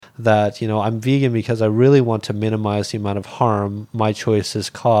that, I'm vegan because I really want to minimize the amount of harm my choices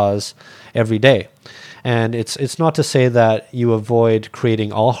cause every day. And it's not to say that you avoid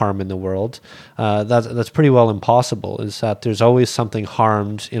creating all harm in the world. That's pretty well impossible, is that there's always something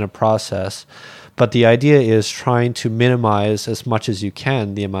harmed in a process. But the idea is trying to minimize as much as you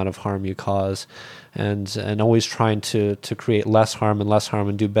can the amount of harm you cause, and always trying to create less harm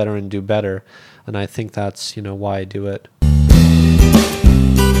and do better. And I think that's, why I do it.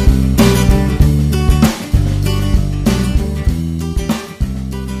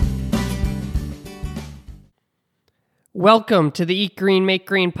 Welcome to the Eat Green, Make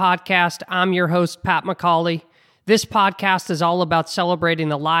Green podcast. I'm your host, Pat McCauley. This podcast is all about celebrating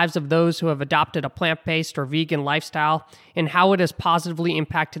the lives of those who have adopted a plant-based or vegan lifestyle and how it has positively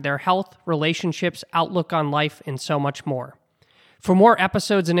impacted their health, relationships, outlook on life, and so much more. For more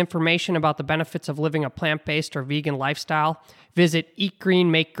episodes and information about the benefits of living a plant-based or vegan lifestyle, visit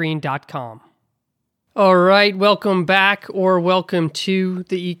eatgreenmakegreen.com. All right, welcome back or welcome to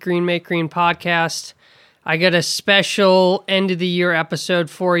the Eat Green, Make Green podcast. I got a special end-of-the-year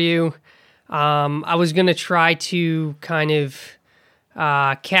episode for you. I was going to try to kind of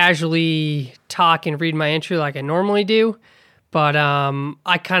casually talk and read my intro like I normally do, but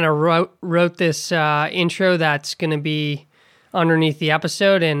I kind of wrote this intro that's going to be underneath the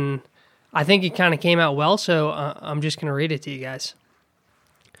episode, and I think it kind of came out well, so I'm just going to read it to you guys.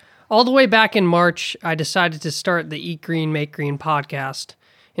 All the way back in March, I decided to start the Eat Green, Make Green podcast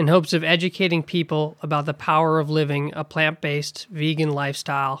in hopes of educating people about the power of living a plant-based vegan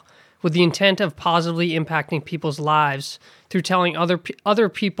lifestyle with the intent of positively impacting people's lives through telling other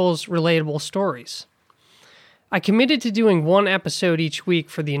people's relatable stories. I committed to doing one episode each week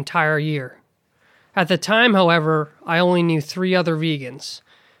for the entire year. At the time, however, I only knew 3 other vegans: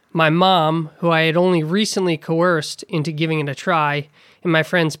 my mom, who I had only recently coerced into giving it a try, and my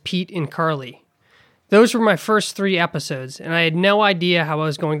friends Pete and Carly. Those were my first 3 episodes, and I had no idea how I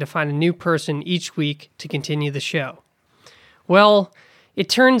was going to find a new person each week to continue the show. Well, it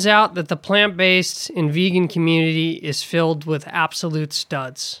turns out that the plant-based and vegan community is filled with absolute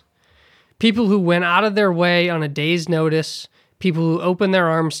studs. People who went out of their way on a day's notice, people who opened their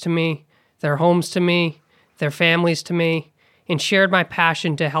arms to me, their homes to me, their families to me, and shared my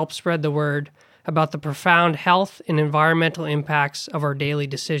passion to help spread the word about the profound health and environmental impacts of our daily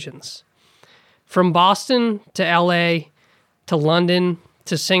decisions. From Boston to LA to London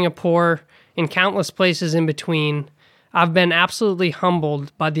to Singapore and countless places in between, I've been absolutely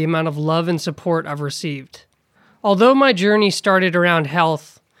humbled by the amount of love and support I've received. Although my journey started around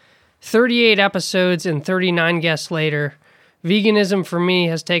health, 38 episodes and 39 guests later, veganism for me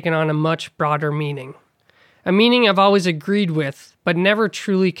has taken on a much broader meaning. A meaning I've always agreed with, but never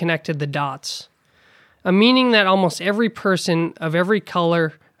truly connected the dots. A meaning that almost every person of every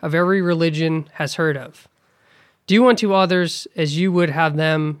color, of every religion has heard of. Do unto others as you would have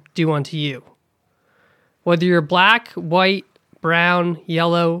them do unto you. Whether you're black, white, brown,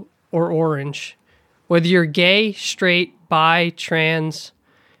 yellow, or orange, whether you're gay, straight, bi, trans,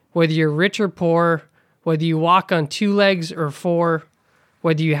 whether you're rich or poor, whether you walk on 2 legs or 4,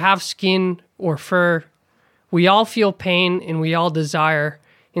 whether you have skin or fur, we all feel pain and we all desire,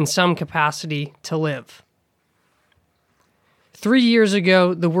 in some capacity, to live. 3 years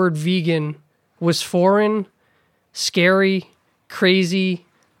ago, the word vegan was foreign, scary, crazy,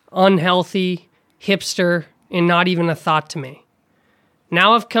 unhealthy, hipster, and not even a thought to me.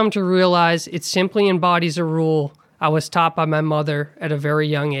 Now I've come to realize it simply embodies a rule I was taught by my mother at a very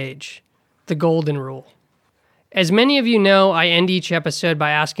young age, the golden rule. As many of you know, I end each episode by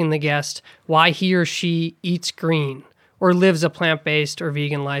asking the guest why he or she eats green or lives a plant-based or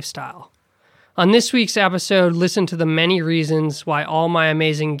vegan lifestyle. On this week's episode, listen to the many reasons why all my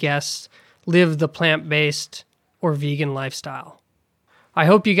amazing guests live the plant-based or vegan lifestyle. I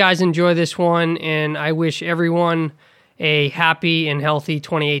hope you guys enjoy this one, and I wish everyone a happy and healthy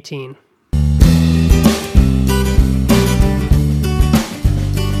 2018.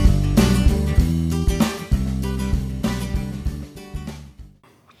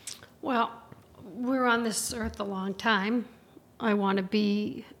 Well, we're on this earth a long time. I want to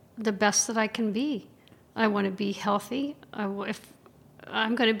be the best that I can be. I want to be healthy. If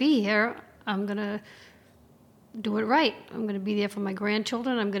I'm going to be here, I'm going to do it right. I'm going to be there for my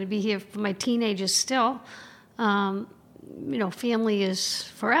grandchildren. I'm going to be here for my teenagers still. Family is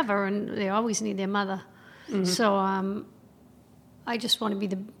forever, and they always need their mother. Mm-hmm. So I just want to be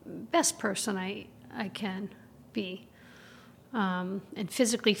the best person I can be. And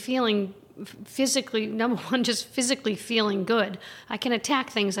number one, just physically feeling good. I can attack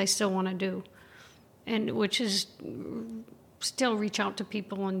things I still want to do, and which is still reach out to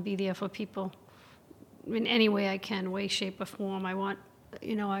people and be there for people in any way I can, way, shape, or form. I want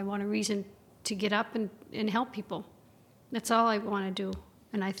a reason to get up and help people. That's all I want to do.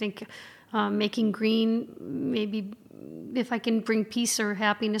 And I think making green, maybe if I can bring peace or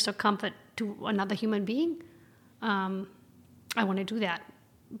happiness or comfort to another human being, I want to do that.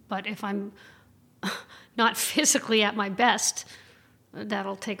 But if I'm not physically at my best,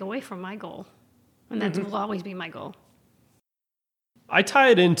 that'll take away from my goal. And that will always be my goal. I tie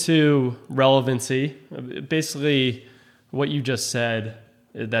it into relevancy. Basically, what you just said,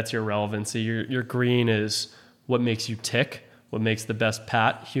 that's your relevancy. Your green is what makes you tick, what makes the best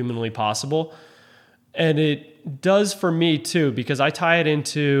Pat humanly possible. And it does for me too, because I tie it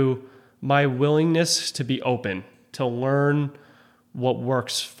into my willingness to be open, to learn what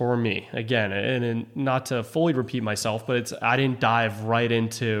works for me. Again, and not to fully repeat myself, but I didn't dive right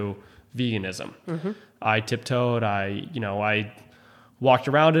into veganism. Mm-hmm. I tiptoed, I walked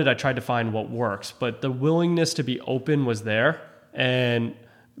around it. I tried to find what works, but the willingness to be open was there. And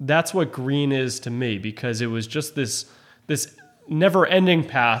that's what green is to me, because it was just this never ending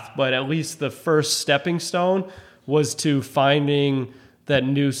path, but at least the first stepping stone was to finding that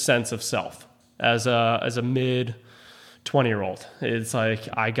new sense of self as a mid 20-year-old. It's like,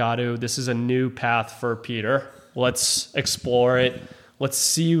 this is a new path for Peter. Let's explore it. Let's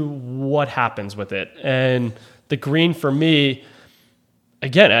see what happens with it. And the green for me,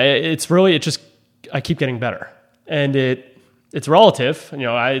 again, I keep getting better, and it's relative.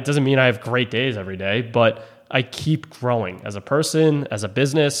 It doesn't mean I have great days every day, but I keep growing as a person, as a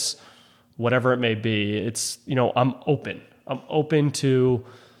business, whatever it may be. It's, I'm open. I'm open to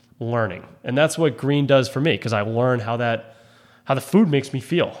learning, and that's what green does for me, because I learn how the food makes me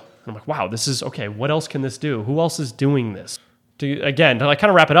feel. And I'm like, wow, this is okay. What else can this do? Who else is doing this? To kind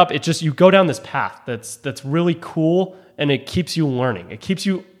of wrap it up, it's just you go down this path that's really cool. And it keeps you learning. It keeps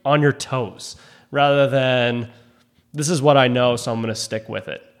you on your toes rather than, this is what I know, so I'm going to stick with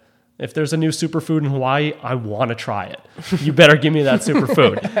it. If there's a new superfood in Hawaii, I want to try it. You better give me that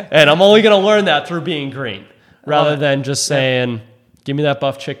superfood. And I'm only going to learn that through being green rather than just saying, give me that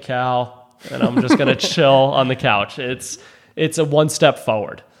buff chick cow and I'm just going to chill on the couch. It's a one step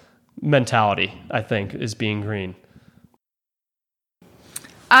forward mentality, I think, is being green.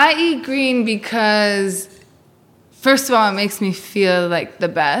 I eat green because, first of all, it makes me feel like the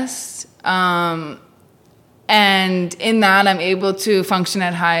best. And in that, I'm able to function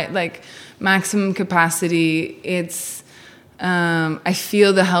at maximum capacity. I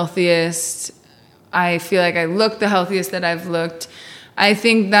feel the healthiest. I feel like I look the healthiest that I've looked. I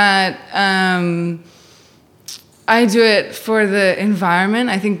think that I do it for the environment.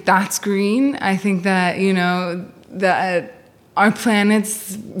 I think that's green. I think that, that our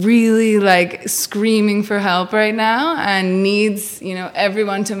planet's really screaming for help right now and needs,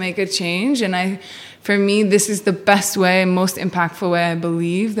 everyone to make a change. And for me, this is the best way, most impactful way I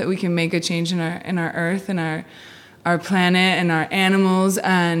believe that we can make a change in our earth and our planet and our animals,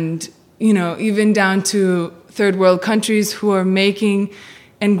 and even down to third world countries who are making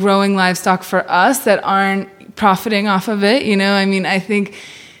and growing livestock for us that aren't profiting off of it. I think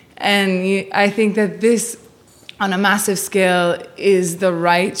that this, on a massive scale, is the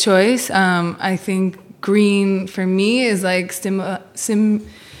right choice. I think green for me is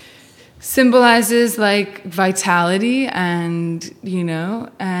symbolizes vitality and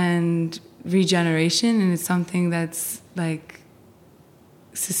and regeneration, and it's something that's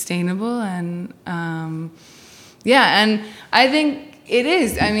sustainable and and I think it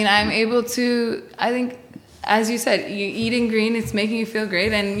is. I'm able to. I think, as you said, you eating green, it's making you feel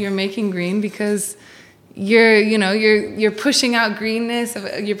great, and you're making green because you're pushing out greenness,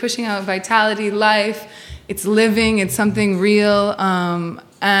 you're pushing out vitality, life. It's living, it's something real,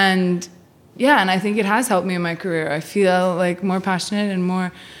 and I think it has helped me in my career. I feel more passionate and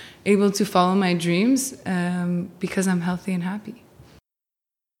more able to follow my dreams because I'm healthy and happy.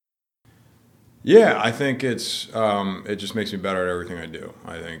 Yeah, I think it just makes me better at everything I do.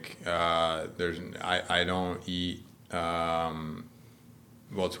 I think I don't eat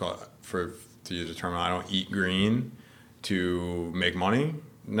to use the term, I don't eat green to make money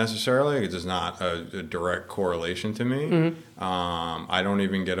necessarily. It's just not a direct correlation to me. Mm-hmm. I don't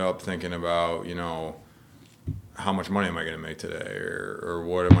even get up thinking about, how much money am I going to make today or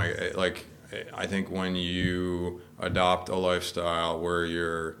what am I like. I think when you adopt a lifestyle where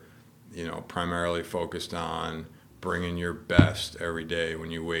you're, primarily focused on bringing your best every day when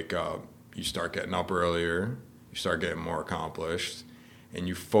you wake up, you start getting up earlier, you start getting more accomplished, and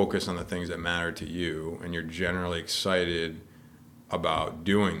you focus on the things that matter to you, and you're generally excited about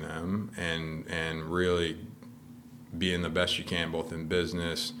doing them and really being the best you can, both in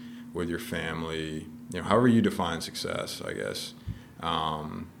business, with your family, however you define success, I guess,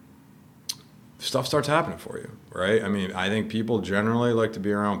 stuff starts happening for you, right? I mean, I think people generally like to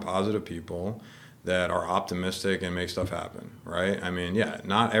be around positive people that are optimistic and make stuff happen, right? I mean, yeah,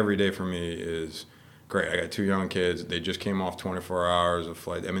 not every day for me is great. I got 2 young kids. They just came off 24 hours of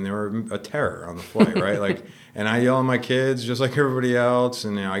flight. I mean, they were a terror on the flight, right? Like, and I yell at my kids just like everybody else,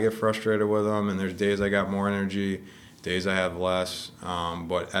 and I get frustrated with them. And there's days I got more energy, days I have less.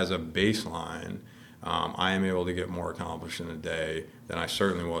 But as a baseline, I am able to get more accomplished in a day than I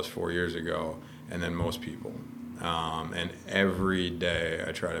certainly was 4 years ago, and than most people. And every day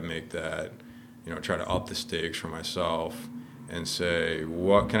I try to make that, try to up the stakes for myself and say,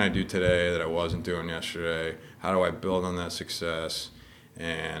 what can I do today that I wasn't doing yesterday? How do I build on that success?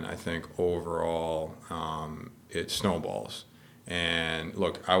 And I think overall, it snowballs. And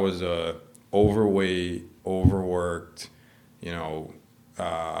look, I was a overweight, overworked,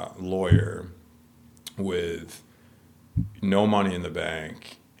 lawyer with no money in the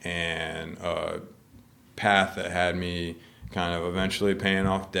bank and a path that had me kind of eventually paying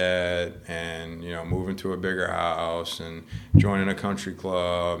off debt and, moving to a bigger house and joining a country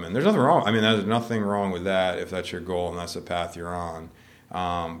club. And there's nothing wrong. I mean, there's nothing wrong with that if that's your goal and that's the path you're on.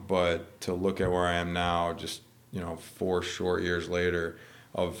 But to look at where I am now, just, 4 short years later,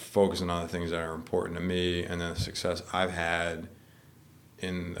 of focusing on the things that are important to me and then the success I've had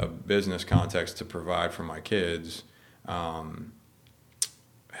in a business context to provide for my kids has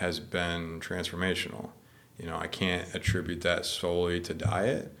been transformational. I can't attribute that solely to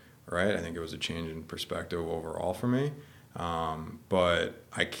diet, right? I think it was a change in perspective overall for me. But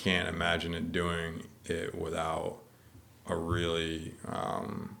I can't imagine doing it without a really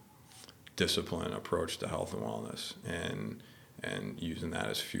disciplined approach to health and wellness and using that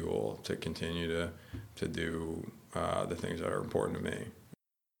as fuel to continue to do the things that are important to me.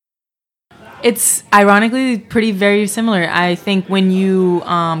 It's ironically very similar. I think when you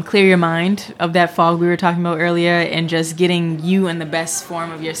clear your mind of that fog we were talking about earlier and just getting you in the best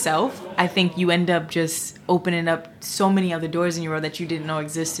form of yourself, I think you end up just opening up so many other doors in your world that you didn't know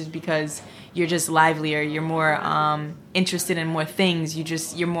existed because you're just livelier, you're more interested in more things,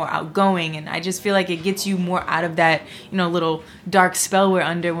 you're more outgoing, and I just feel like it gets you more out of that, little dark spell we're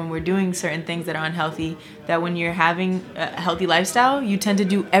under when we're doing certain things that are unhealthy, that when you're having a healthy lifestyle, you tend to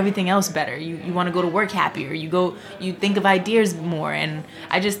do everything else better. You want to go to work happier, you think of ideas more, and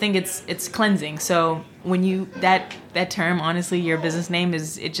I just think it's cleansing. So when that term, honestly, your business name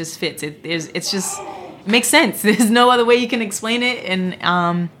it just fits. It makes sense. There's no other way you can explain it,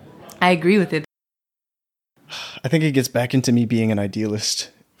 and I agree with it. I think it gets back into me being an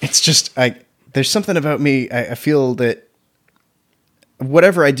idealist. It's just, there's something about me, I feel that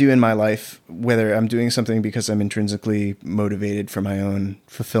whatever I do in my life, whether I'm doing something because I'm intrinsically motivated for my own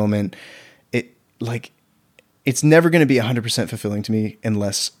fulfillment, it's never going to be 100% fulfilling to me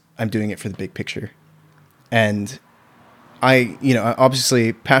unless I'm doing it for the big picture. And I'm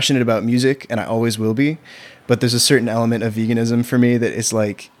obviously passionate about music, and I always will be, but there's a certain element of veganism for me that is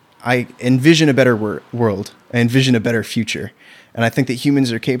like, I envision a better world. I envision a better future. And I think that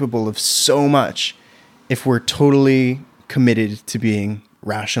humans are capable of so much if we're totally committed to being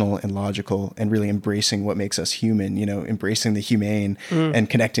rational and logical and really embracing what makes us human, embracing the humane and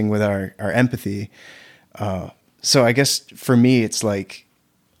connecting with our empathy. So I guess for me, it's like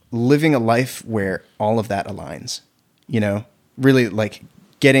living a life where all of that aligns, really like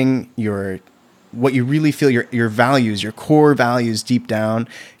getting what you really feel, your values, your core values deep down,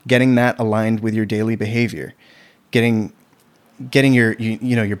 getting that aligned with your daily behavior, getting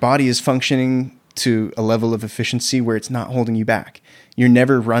your body is functioning to a level of efficiency where it's not holding you back. You're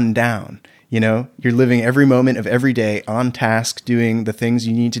never run down. You're living every moment of every day on task, doing the things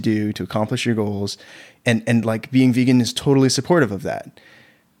you need to do to accomplish your goals. And like being vegan is totally supportive of that.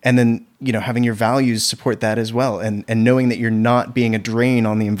 And then, having your values support that as well. And knowing that you're not being a drain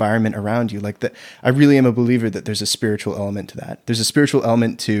on the environment around you. Like that, I really am a believer that there's a spiritual element to that. There's a spiritual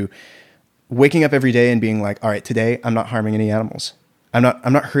element to waking up every day and being like, all right, today I'm not harming any animals. I'm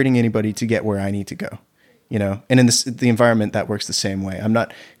not hurting anybody to get where I need to go. And in the environment, that works the same way. I'm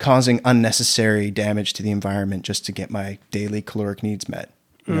not causing unnecessary damage to the environment just to get my daily caloric needs met.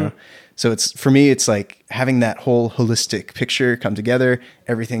 So for me, it's like having that whole holistic picture come together.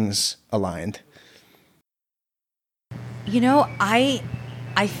 Everything's aligned. I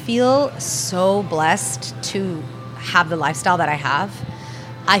feel so blessed to have the lifestyle that I have.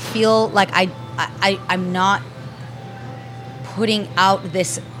 I feel like I'm not putting out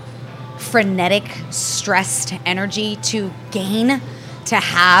this frenetic, stressed energy to gain, to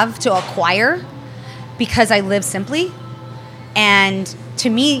have, to acquire, because I live simply. And to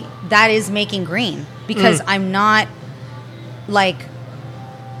me, that is making green, because I'm not like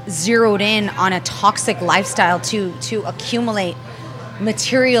zeroed in on a toxic lifestyle to accumulate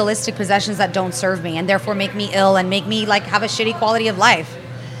materialistic possessions that don't serve me and therefore make me ill and make me like have a shitty quality of life.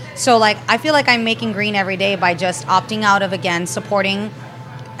 So like I feel like I'm making green every day by just opting out of, again, supporting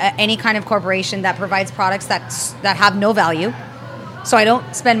any kind of corporation that provides products that have no value. So I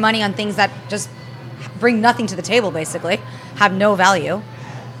don't spend money on things that just bring nothing to the table, basically, have no value.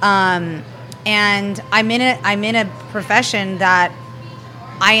 And I'm in a profession that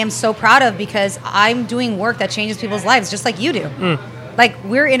I am so proud of, because I'm doing work that changes people's lives, just like you do. Like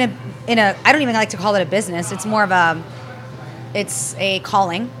we're in a I don't even like to call it a business. It's more of it's a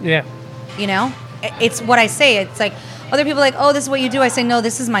calling. Yeah. You know, it's what I say. It's like other people are like, oh, this is what you do. I say, no,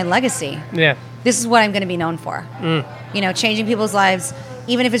 this is my legacy. Yeah. This is what I'm going to be known for. You know, changing people's lives,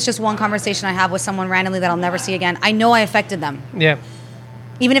 even if it's just one conversation I have with someone randomly that I'll never see again. I know I affected them. Yeah.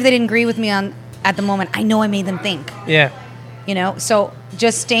 Even if they didn't agree with me at the moment, I know I made them think. Yeah. You know, so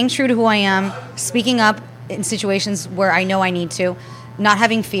just staying true to who I am, speaking up in situations where I know I need to, not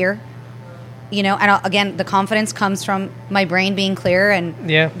having fear, you know, and again, the confidence comes from my brain being clear and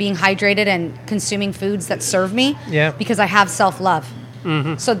being hydrated and consuming foods that serve me, because I have self-love.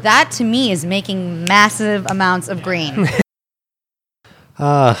 So that to me is making massive amounts of green.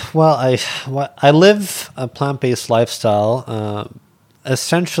 Well, I live a plant-based lifestyle.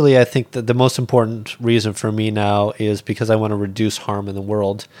 Essentially, I think that the most important reason for me now is because I want to reduce harm in the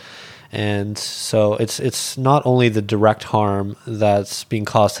world. And so it's not only the direct harm that's being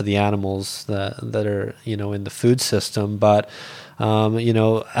caused to the animals that are, you know, in the food system, but you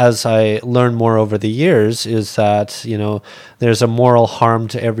know, as I learn more over the years, is that, you know, there's a moral harm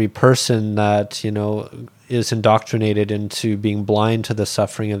to every person that, you know, is indoctrinated into being blind to the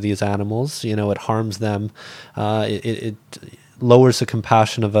suffering of these animals. You know, it harms them. It lowers the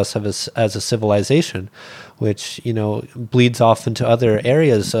compassion of us as a civilization, which, you know, bleeds off into other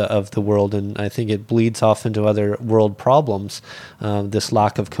areas of the world. And I think it bleeds off into other world problems, this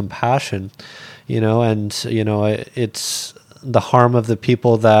lack of compassion, you know, and, you know, it's the harm of the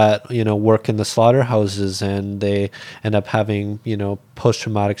people that, you know, work in the slaughterhouses and they end up having, you know,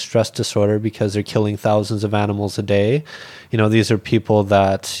 post-traumatic stress disorder because they're killing thousands of animals a day. You know, these are people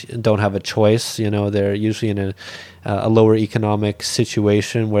that don't have a choice. You know, they're usually in a lower economic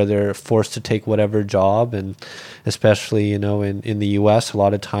situation where they're forced to take whatever job, and especially, you know, in the US, a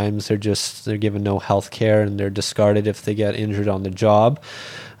lot of times they're given no health care and they're discarded if they get injured on the job.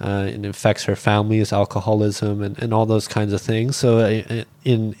 It affects her families, alcoholism, and all those kinds of things. So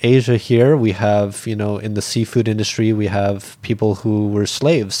in Asia here, we have, you know, in the seafood industry, we have people who were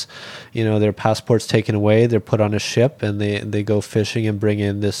slaves. You know, their passports taken away, they're put on a ship, and they go fishing and bring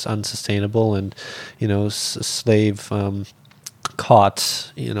in this unsustainable and, you know, slave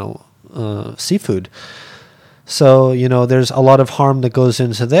caught, you know, seafood. So, you know, there's a lot of harm that goes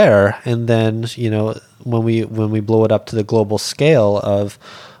into there. And then, you know, when we blow it up to the global scale of,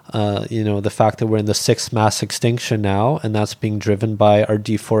 you know, the fact that we're in the 6th mass extinction now, and that's being driven by our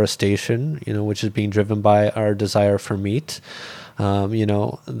deforestation, you know, which is being driven by our desire for meat. You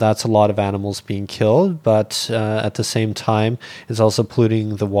know, that's a lot of animals being killed, but at the same time, it's also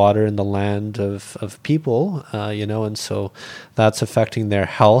polluting the water and the land of people, you know, and so that's affecting their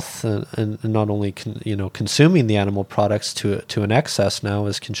health, and not only, you know, consuming the animal products to an excess now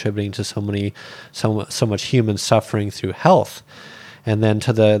is contributing to so much human suffering through health. And then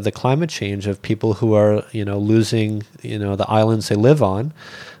to the climate change of people who are, you know, losing, you know, the islands they live on,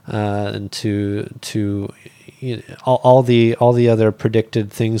 and to you know, all the other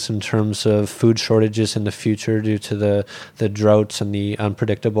predicted things in terms of food shortages in the future due to the droughts and the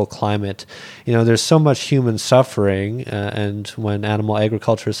unpredictable climate. You know, there's so much human suffering, and when animal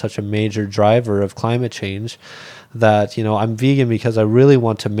agriculture is such a major driver of climate change, that, you know, I'm vegan because I really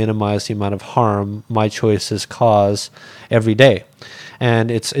want to minimize the amount of harm my choices cause every day.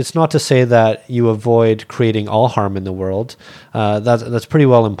 And it's not to say that you avoid creating all harm in the world. That's pretty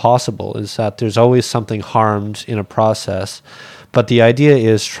well impossible, is that there's always something harmed in a process. But the idea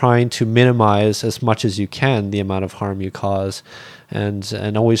is trying to minimize as much as you can the amount of harm you cause,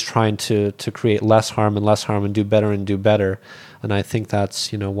 and always trying to create less harm and do better and do better. And I think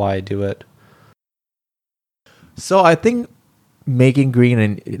that's, you know, why I do it. So I think making green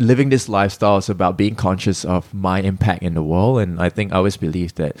and living this lifestyle is about being conscious of my impact in the world. And I think I always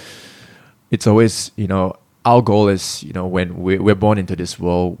believe that it's always, you know, our goal is, you know, when we're born into this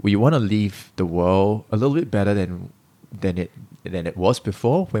world, we want to leave the world a little bit better than it than it was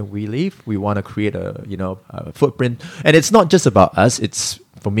before when we leave. We want to create a footprint, and it's not just about us.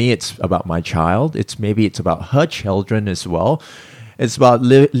 For me, it's about my child. It's about her children as well. It's about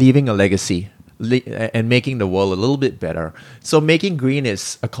leaving a legacy and making the world a little bit better. So making green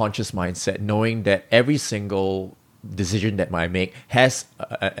is a conscious mindset, knowing that every single decision that I make has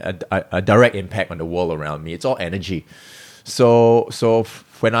a direct impact on the world around me. It's all energy. So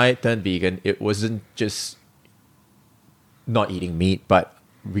when I turned vegan, it wasn't just not eating meat, but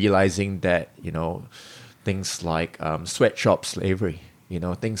realizing that, things like sweatshop slavery,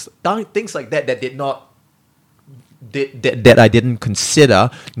 things like that that I didn't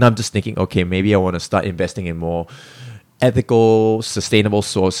consider. Now I'm just thinking, okay, maybe I want to start investing in more ethical, sustainable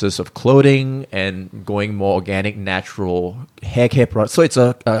sources of clothing and going more organic, natural hair care products. So it's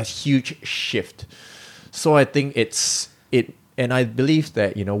a huge shift. So I think and I believe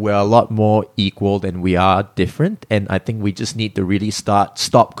that, we're a lot more equal than we are different. And I think we just need to really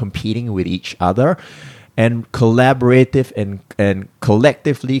stop competing with each other and collaborative and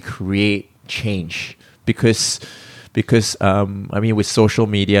collectively create change. Because with social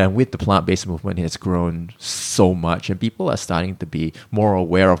media and with the plant-based movement, it's grown so much, and people are starting to be more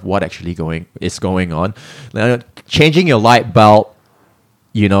aware of what actually is going on. Now, changing your light bulb,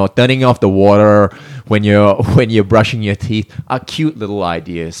 turning off the water when you're brushing your teeth are cute little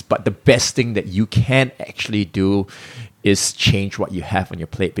ideas. But the best thing that you can actually do is change what you have on your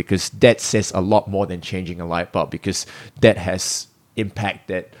plate, because that says a lot more than changing a light bulb, because that has impact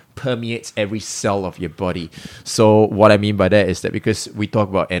that permeates every cell of your body. So what I mean by that is that, because we talk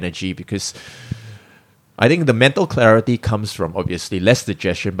about energy, because I think the mental clarity comes from obviously less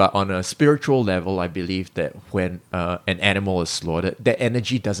digestion, but on a spiritual level, I believe that when an animal is slaughtered, that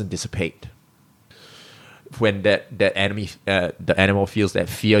energy doesn't dissipate. When the animal feels that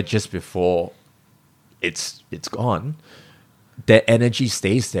fear just before it's gone, that energy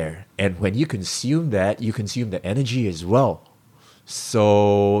stays there. And when you consume that, you consume the energy as well.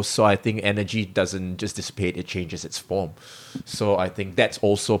 So I think energy doesn't just dissipate, it changes its form. So I think that's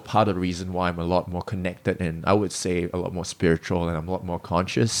also part of the reason why I'm a lot more connected, and I would say a lot more spiritual, and I'm a lot more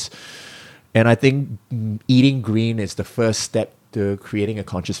conscious. And I think eating green is the first step to creating a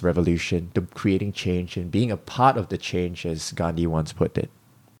conscious revolution, to creating change and being a part of the change, as Gandhi once put it.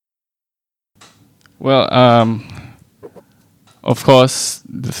 Well, of course,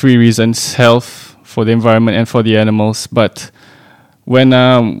 the three reasons: health, for the environment, and for the animals. But when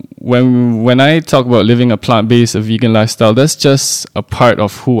I talk about living a plant-based, a vegan lifestyle, that's just a part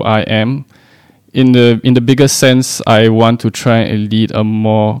of who I am. In the bigger sense, I want to try and lead a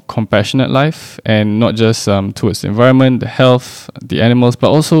more compassionate life, and not just towards the environment, the health, the animals,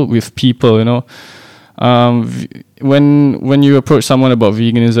 but also with people. When you approach someone about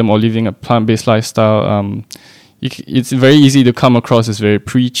veganism or living a plant-based lifestyle, it's very easy to come across as very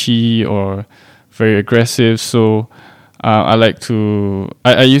preachy or very aggressive. So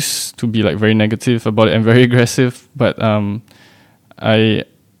I used to be like very negative about it and very aggressive, but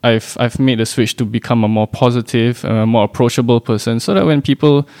I've made a switch to become a more positive, more approachable person, so that when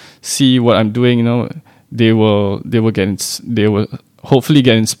people see what I'm doing, they will hopefully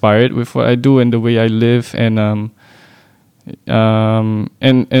get inspired with what I do and the way I live. And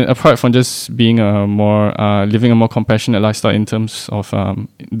apart from just being living a more compassionate lifestyle in terms of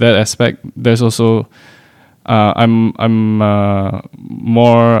that aspect, there's also I'm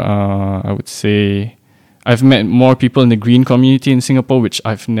more I would say I've met more people in the green community in Singapore, which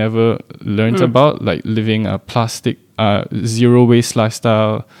I've never learned about, like living a plastic zero waste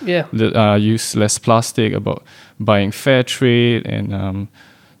lifestyle, use less plastic, about buying fair trade, and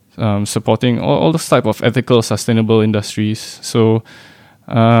supporting all those type of ethical, sustainable industries. So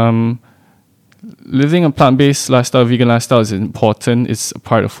living a plant-based lifestyle, vegan lifestyle is important. It's a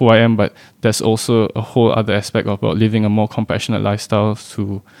part of who I am, but there's also a whole other aspect about living a more compassionate lifestyle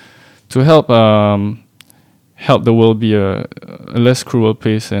to help the world be a less cruel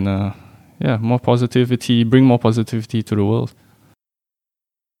place, and more positivity, bring more positivity to the world.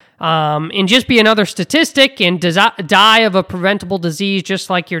 And just be another statistic and die of a preventable disease just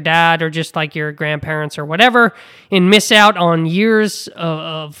like your dad or just like your grandparents or whatever, and miss out on years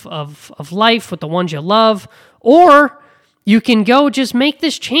of life with the ones you love. Or you can go just make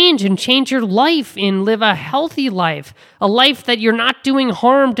this change and change your life and live a healthy life, a life that you're not doing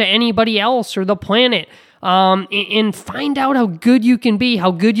harm to anybody else or the planet, and find out how good you can be, how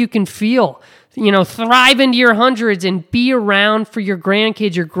good you can feel. Thrive into your hundreds and be around for your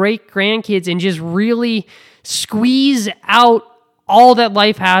grandkids, your great-grandkids, and just really squeeze out all that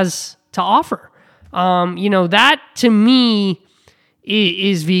life has to offer. That, to me,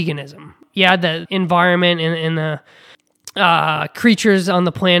 is veganism. Yeah, the environment and creatures on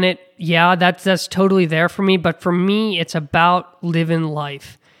the planet, yeah, that's totally there for me. But for me, it's about living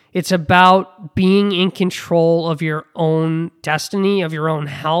life. It's about being in control of your own destiny, of your own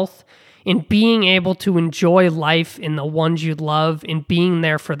health, and being able to enjoy life in the ones you love and being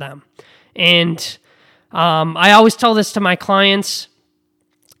there for them. And I always tell this to my clients,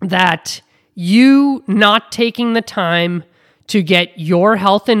 that you not taking the time to get your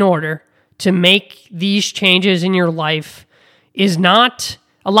health in order, to make these changes in your life, is not...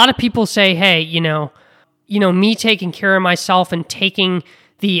 A lot of people say, hey, me taking care of myself and taking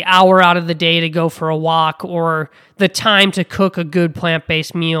the hour out of the day to go for a walk, or the time to cook a good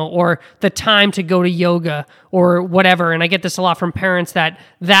plant-based meal, or the time to go to yoga, or whatever. And I get this a lot from parents that's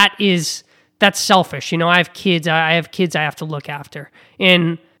selfish. I have kids. I have to look after.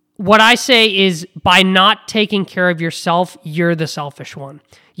 And what I say is, by not taking care of yourself, you're the selfish one.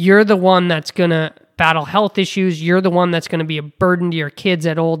 You're the one that's going to battle health issues. You're the one that's going to be a burden to your kids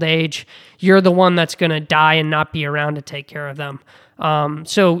at old age. You're the one that's going to die and not be around to take care of them.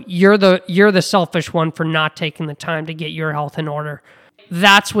 So you're the selfish one for not taking the time to get your health in order.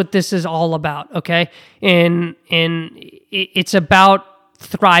 That's what this is all about, okay? And it's about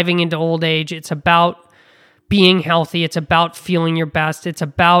thriving into old age. It's about being healthy. It's about feeling your best. It's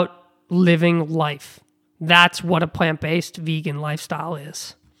about living life. That's what a plant-based vegan lifestyle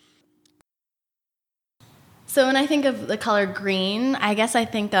is. So when I think of the color green, I guess I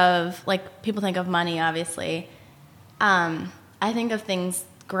think of, people think of money, obviously. I think of things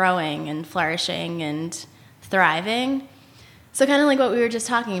growing and flourishing and thriving. So kind of like what we were just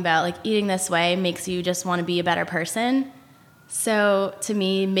talking about, eating this way makes you just want to be a better person. So to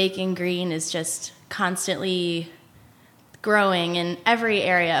me, making green is just constantly growing in every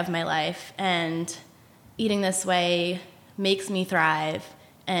area of my life, and eating this way makes me thrive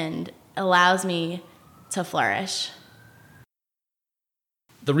and allows me to flourish.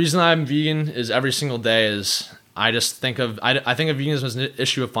 The reason I'm vegan is every single day is I think of veganism as an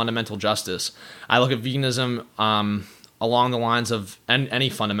issue of fundamental justice. I look at veganism along the lines of any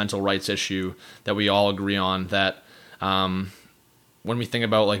fundamental rights issue that we all agree on, that when we think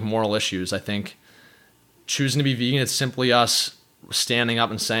about moral issues, I think choosing to be vegan, it's simply us standing up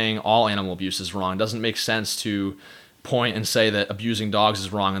and saying all animal abuse is wrong. It doesn't make sense to point and say that abusing dogs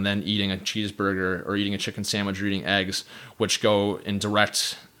is wrong and then eating a cheeseburger or eating a chicken sandwich or eating eggs, which go in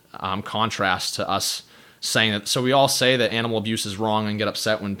direct contrast to us saying that. So we all say that animal abuse is wrong and get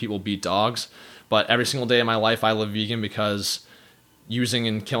upset when people beat dogs, but every single day of my life I live vegan because using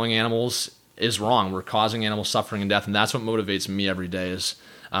and killing animals is wrong. We're causing animal suffering and death, and that's what motivates me every day, is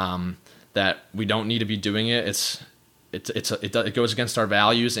that we don't need to be doing it. It goes against our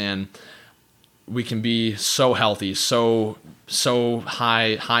values, and we can be so healthy, so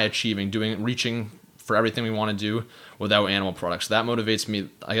high achieving, reaching for everything we want to do without animal products. That motivates me.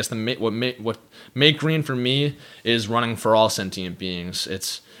 I guess what make green for me is running for all sentient beings.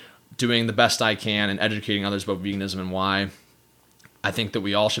 It's doing the best I can and educating others about veganism and why I think that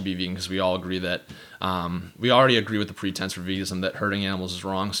we all should be vegan, because we all agree that we already agree with the pretense for veganism that hurting animals is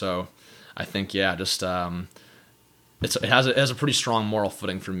wrong. So I think, it has a pretty strong moral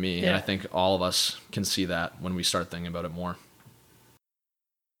footing for me, and I think all of us can see that when we start thinking about it more.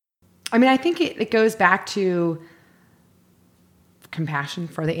 I mean, I think it goes back to compassion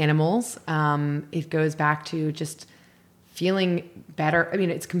for the animals. It goes back to just feeling better. I mean,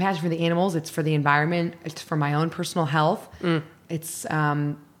 it's compassion for the animals. It's for the environment. It's for my own personal health. It's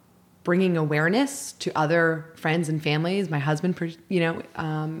bringing awareness to other friends and families, my husband,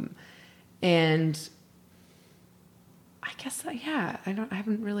 and I guess, I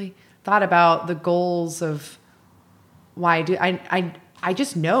haven't really thought about the goals of why I do. I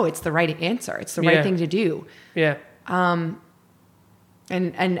just know it's the right answer. It's the right thing to do. Yeah. And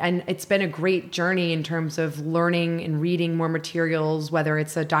it's been a great journey in terms of learning and reading more materials, whether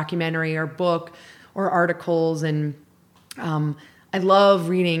it's a documentary or book or articles. And I love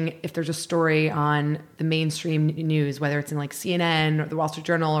reading if there's a story on the mainstream news, whether it's in CNN or the Wall Street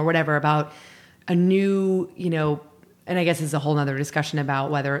Journal or whatever, about a new, and I guess it's a whole nother discussion about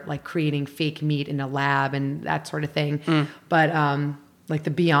whether creating fake meat in a lab and that sort of thing. But the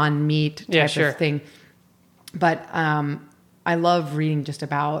Beyond Meat type of thing. But I love reading just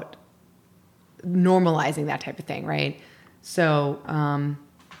about normalizing that type of thing, right? So,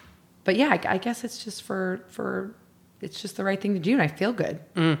 but yeah, I guess it's just it's just the right thing to do, and I feel good.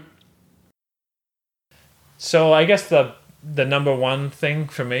 So I guess the number one thing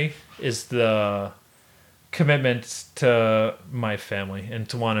for me is the commitment to my family and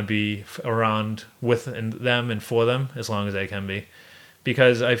to want to be around with them and for them as long as I can be.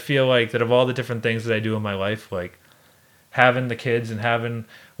 Because I feel like that of all the different things that I do in my life, having the kids and having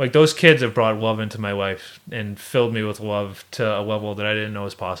like those kids have brought love into my life and filled me with love to a level that I didn't know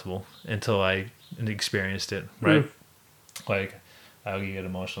was possible until I experienced it. Right. Like I get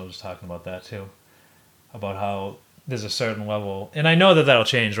emotional just talking about that too, about how there's a certain level, and I know that that'll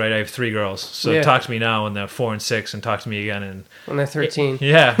change, right? I have 3 girls, so talk to me now when they're 4 and 6, and talk to me again and when they're 13.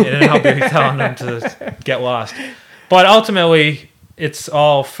 Yeah, and I'll be telling them to get lost. But ultimately, it's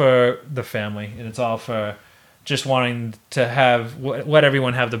all for the family, and it's all for just wanting to have let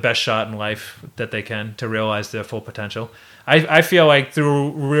everyone have the best shot in life that they can to realize their full potential. I feel like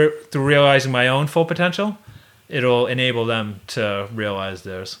through realizing my own full potential, it'll enable them to realize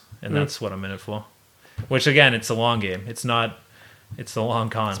theirs, and that's what I'm in it for. Which again, it's a long game. It's not. It's a long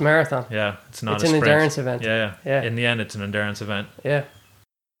con. It's a marathon. Yeah, it's not. It's a an sprint. endurance event. Yeah. In the end, it's an endurance event. Yeah.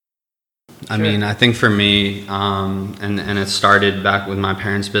 I mean, I think for me, and it started back with my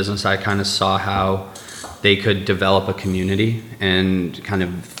parents' business. I kind of saw how they could develop a community and kind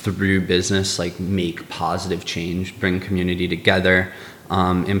of through business, like make positive change, bring community together,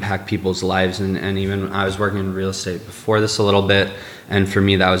 impact people's lives. And even I was working in real estate before this a little bit. And for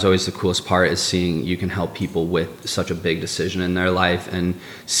me, that was always the coolest part, is seeing you can help people with such a big decision in their life and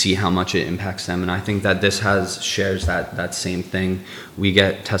see how much it impacts them. And I think that this shares that same thing. We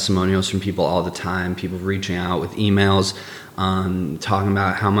get testimonials from people all the time, people reaching out with emails, talking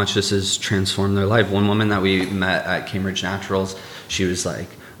about how much this has transformed their life. One woman that we met at Cambridge Naturals, she was like,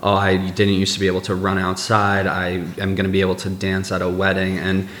 oh, I didn't used to be able to run outside. I am going to be able to dance at a wedding.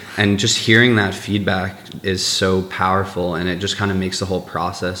 And just hearing that feedback is so powerful, and it just kind of makes the whole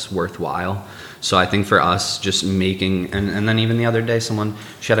process worthwhile. So I think for us, just making, and then even the other day, she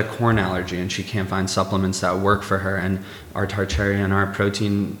had a corn allergy and she can't find supplements that work for her. And our Tartaria and our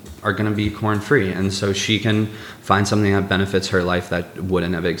protein are going to be corn free. And so she can find something that benefits her life that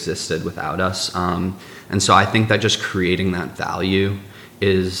wouldn't have existed without us. And so I think that just creating that value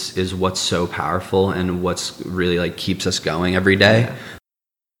is what's so powerful and what's really like keeps us going every day.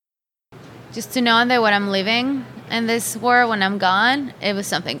 Just to know that when I'm living in this world, when I'm gone, it was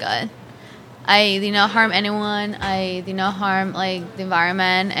something good. I did not harm anyone. I did not harm like the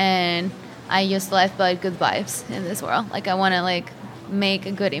environment, and I just left like good vibes in this world. Like I want to like make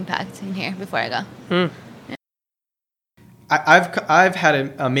a good impact in here before I go. I've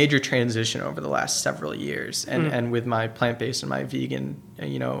had a major transition over the last several years, and with my plant-based and my vegan,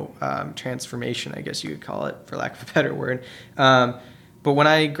 transformation, I guess you could call it, for lack of a better word. But when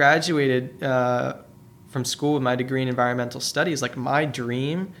I graduated from school with my degree in environmental studies, like my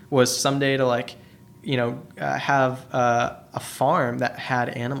dream was someday to have a farm that had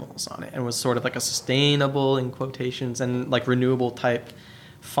animals on it and was sort of like a sustainable, in quotations, and like renewable type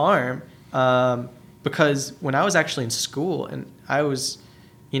farm. Because when I was actually in school and I was,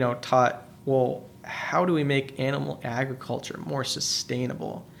 taught, well, how do we make animal agriculture more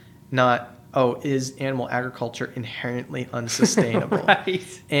sustainable? Not, is animal agriculture inherently unsustainable?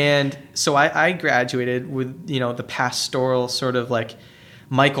 Right. And so I graduated with, the pastoral sort of like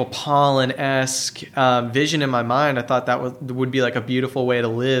Michael Pollan-esque vision in my mind. I thought that would be like a beautiful way to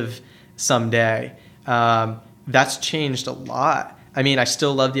live someday. That's changed a lot. I mean, I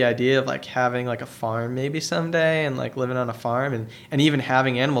still love the idea of like having like a farm maybe someday and like living on a farm and even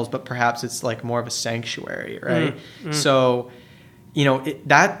having animals, but perhaps it's like more of a sanctuary, right? So,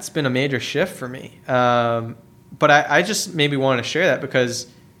 that's been a major shift for me. But I just maybe want to share that because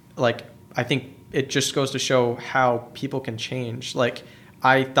like, I think it just goes to show how people can change. Like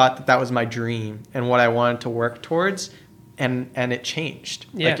I thought that was my dream and what I wanted to work towards, and it changed.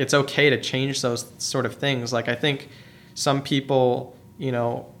 Yeah. Like it's okay to change those sort of things. Like I think some people,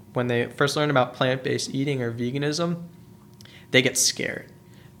 when they first learn about plant-based eating or veganism, they get scared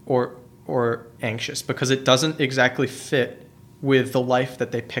or anxious because it doesn't exactly fit with the life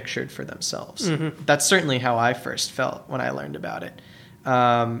that they pictured for themselves. Mm-hmm. That's certainly how I first felt when I learned about it.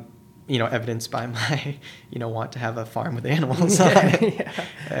 Evidenced by my, want to have a farm with animals on it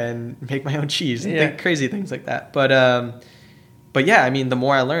and make my own cheese and crazy things like that. But yeah, I mean, the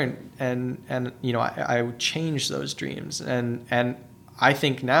more I learned and I would change those dreams and I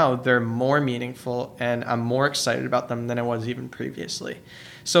think now they're more meaningful and I'm more excited about them than I was even previously.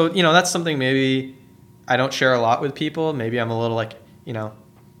 So, that's something maybe I don't share a lot with people. Maybe I'm a little like,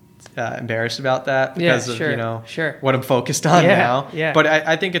 embarrassed about that because of, what I'm focused on now. Yeah. But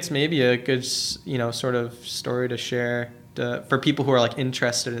I think it's maybe a good, sort of story to share for people who are like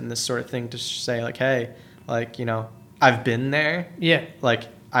interested in this sort of thing to say like, hey, like, I've been there. Yeah. Like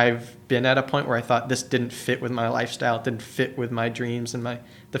I've been at a point where I thought this didn't fit with my lifestyle, it didn't fit with my dreams and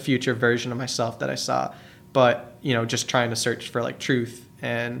the future version of myself that I saw. But, just trying to search for like truth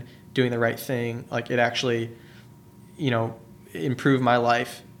and doing the right thing, like it actually, improve my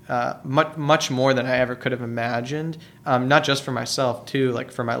life much more than I ever could have imagined. Not just for myself too,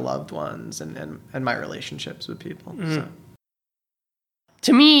 like for my loved ones and my relationships with people. So.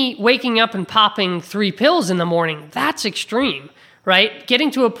 To me, waking up and popping 3 pills in the morning, that's extreme, right?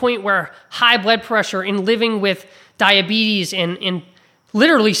 Getting to a point where high blood pressure and living with diabetes and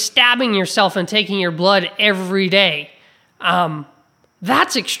literally stabbing yourself and taking your blood every day,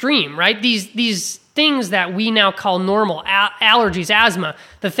 that's extreme, right? These things that we now call normal, allergies, asthma,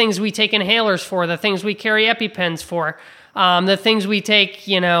 the things we take inhalers for, the things we carry EpiPens for, the things we take,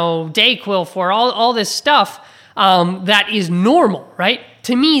 Dayquil for, all this stuff that is normal, right?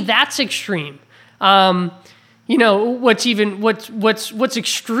 To me, that's extreme. What's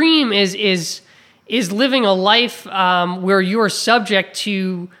extreme is living a life where you're subject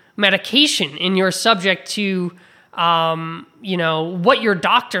to medication and you're subject to what your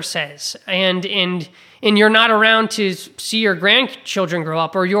doctor says, and you're not around to see your grandchildren grow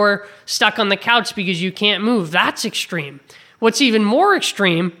up, or you're stuck on the couch because you can't move. That's extreme. What's even more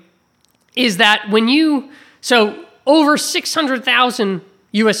extreme is that over 600,000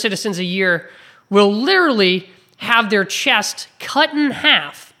 U.S. citizens a year will literally have their chest cut in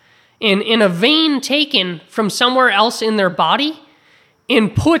half and a vein taken from somewhere else in their body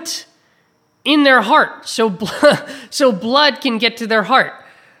and put in their heart so blood can get to their heart.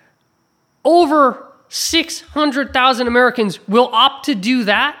 Over 600,000 Americans will opt to do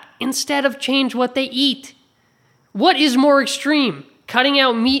that instead of change what they eat. What is more extreme? Cutting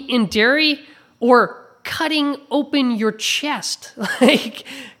out meat and dairy, or cutting open your chest? Like,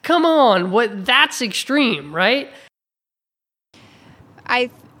 come on, that's extreme, right? I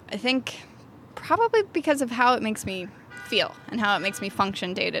think probably because of how it makes me feel and how it makes me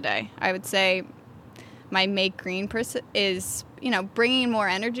function day to day. I would say my Make Green is, bringing more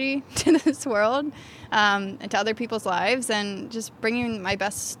energy to this world and to other people's lives, and just bringing my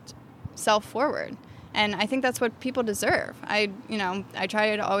best self forward. And I think that's what people deserve. I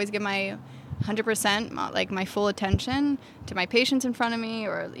try to always give my 100%, like my full attention to my patients in front of me,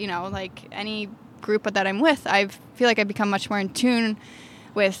 or, like any group that I'm with. I feel like I've become much more in tune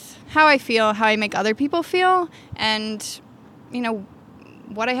with how I feel, how I make other people feel, and,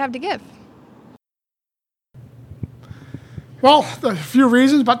 what I have to give. Well, a few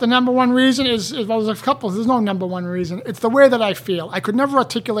reasons, but the number one reason is there's a couple. There's no number one reason. It's the way that I feel. I could never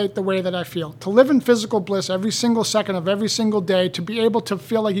articulate the way that I feel. To live in physical bliss every single second of every single day, to be able to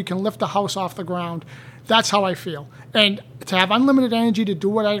feel like you can lift a house off the ground, that's how I feel. And to have unlimited energy to do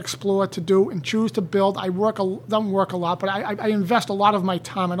what I explore to do and choose to build. I don't work a lot, but I invest a lot of my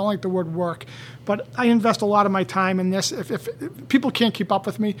time. I don't like the word work, but I invest a lot of my time in this. If people can't keep up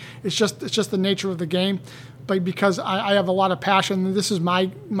with me, it's just the nature of the game. But because I have a lot of passion, and this is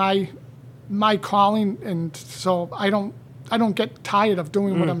my calling, and so I don't get tired of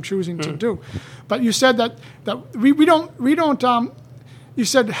doing what I'm choosing to do. But you said that we don't you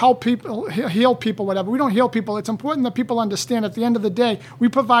said help people, heal people, whatever. We don't heal people. It's important that people understand at the end of the day, we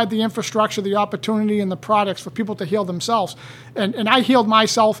provide the infrastructure, the opportunity, and the products for people to heal themselves. And I healed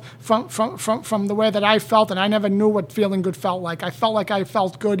myself from the way that I felt, and I never knew what feeling good felt like. I felt like I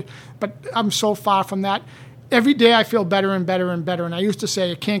felt good, but I'm so far from that. Every day I feel better and better and better. And I used to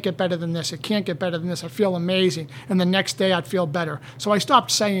say, it can't get better than this. It can't get better than this. I feel amazing. And the next day I'd feel better. So I stopped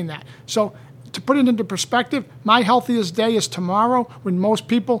saying that. So to put it into perspective, my healthiest day is tomorrow, when most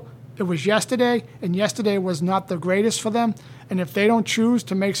people, it was yesterday, and yesterday was not the greatest for them. And if they don't choose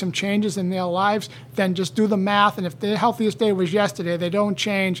to make some changes in their lives, then just do the math. And if their healthiest day was yesterday, they don't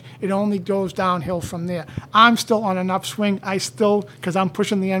change, it only goes downhill from there. I'm still on an upswing. Because I'm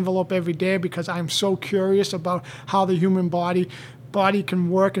pushing the envelope every day, because I'm so curious about how the human body can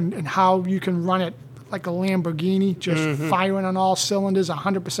work, and how you can run it like a Lamborghini, just firing on all cylinders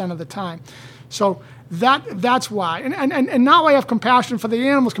 100% of the time. So that's why. And now I have compassion for the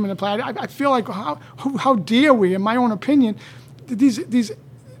animals coming into play. I feel like how dare we, in my own opinion,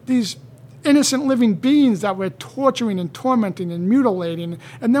 these innocent living beings that we're torturing and tormenting and mutilating,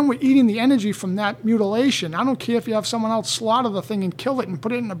 and then we're eating the energy from that mutilation. I don't care if you have someone else slaughter the thing and kill it and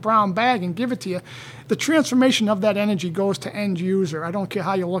put it in a brown bag and give it to you. The transformation of that energy goes to end user. I don't care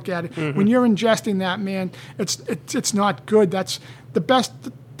how you look at it. When you're ingesting that, man, it's not good. That's the best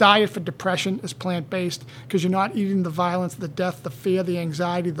diet for depression is plant-based, because you're not eating the violence, the death, the fear, the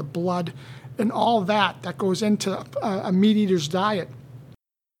anxiety, the blood, and all that goes into a meat eater's diet.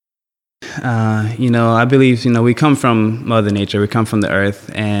 I believe, we come from Mother Nature, we come from the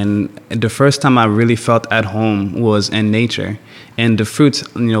earth, and the first time I really felt at home was in nature. And the fruits,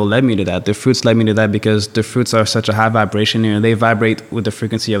 led me to that. The fruits led me to that because the fruits are such a high vibration, they vibrate with the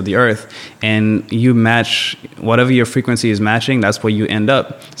frequency of the earth. And you match, whatever your frequency is matching, that's where you end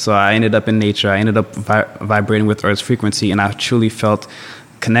up. So I ended up in nature, I ended up vibrating with Earth's frequency, and I truly felt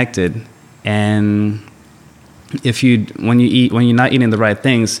connected. And when you're not eating the right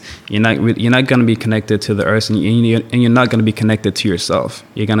things, you're not going to be connected to the earth, and you're not going to be connected to yourself.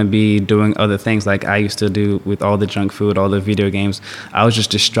 You're going to be doing other things like I used to do with all the junk food, all the video games. I was just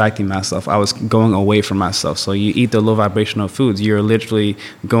distracting myself. I was going away from myself. So you eat the low vibrational foods, you're literally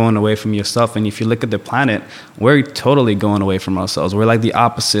going away from yourself. And if you look at the planet, we're totally going away from ourselves. We're like the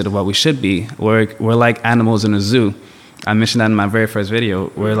opposite of what we should be. We're like animals in a zoo. I mentioned that in my very first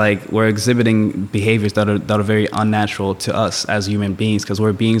video. We're exhibiting behaviors that are very unnatural to us as human beings, because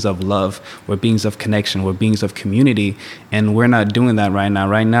we're beings of love, we're beings of connection, we're beings of community, and we're not doing that right now.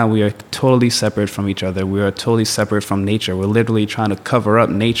 Right now, we are totally separate from each other. We are totally separate from nature. We're literally trying to cover up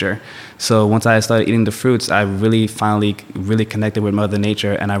nature. So once I started eating the fruits, I finally connected with Mother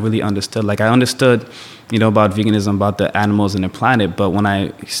Nature, and I really understood. I understood, about veganism, about the animals and the planet. But when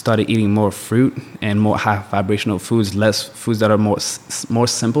I started eating more fruit and more high vibrational foods, less foods that are more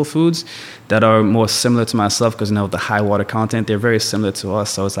simple foods that are more similar to myself, because the high water content, they're very similar to us.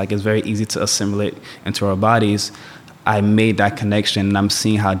 So it's very easy to assimilate into our bodies. I made that connection, and I'm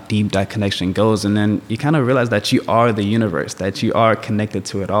seeing how deep that connection goes. And then you kind of realize that you are the universe, that you are connected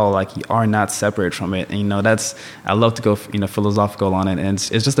to it all. You are not separate from it. And, I love to go, philosophical on it. And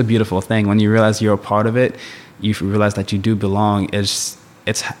it's just a beautiful thing. When you realize you're a part of it, you realize that you do belong.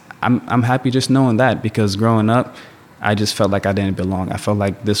 I'm happy just knowing that, because growing up, I just felt like I didn't belong. I felt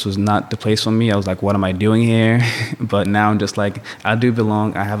like this was not the place for me. I was like, what am I doing here? But now I'm just like, I do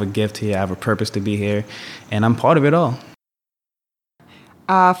belong. I have a gift here. I have a purpose to be here. And I'm part of it all.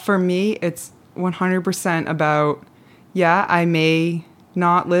 For me, it's 100% about, I may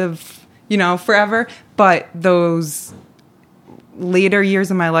not live, forever, but those later years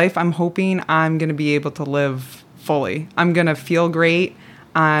of my life, I'm hoping I'm going to be able to live fully. I'm going to feel great.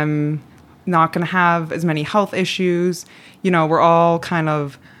 I'm not going to have as many health issues. We're all kind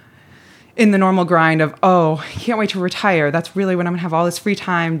of in the normal grind of, can't wait to retire. That's really when I'm going to have all this free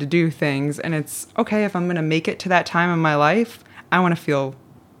time to do things. And it's okay, if I'm going to make it to that time in my life, I want to feel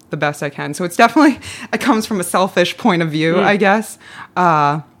the best I can. So it comes from a selfish point of view, I guess.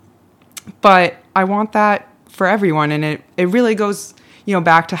 But I want that for everyone. And it really goes,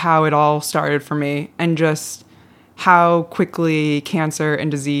 back to how it all started for me, and just how quickly cancer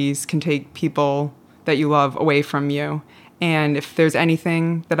and disease can take people that you love away from you. And if there's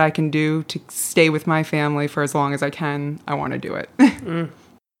anything that I can do to stay with my family for as long as I can, I want to do it.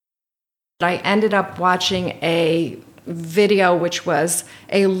 I ended up watching a video, which was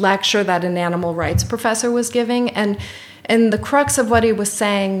a lecture that an animal rights professor was giving. And the crux of what he was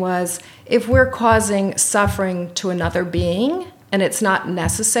saying was, if we're causing suffering to another being and it's not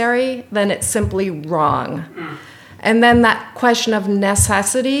necessary, then it's simply wrong. And then that question of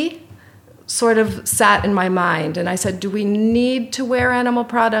necessity sort of sat in my mind. And I said, do we need to wear animal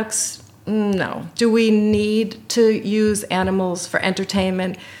products? No. Do we need to use animals for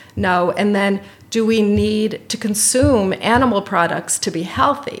entertainment? No. And then, do we need to consume animal products to be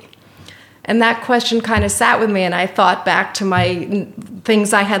healthy? And that question kind of sat with me, and I thought back to my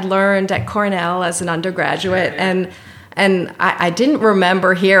things I had learned at Cornell as an undergraduate, and I didn't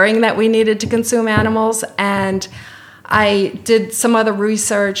remember hearing that we needed to consume animals. And I did some other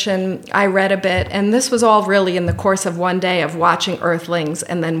research, and I read a bit, and this was all really in the course of one day of watching Earthlings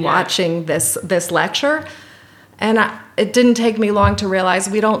and then watching this lecture. And it didn't take me long to realize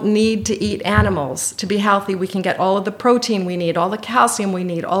we don't need to eat animals to be healthy. We can get all of the protein we need, all the calcium we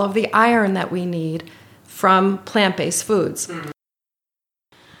need, all of the iron that we need from plant-based foods.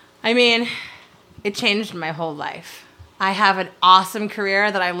 I mean, it changed my whole life. I have an awesome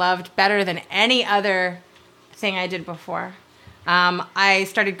career that I loved better than any other thing I did before. I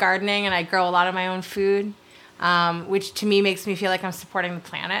started gardening, and I grow a lot of my own food. Which to me makes me feel like I'm supporting the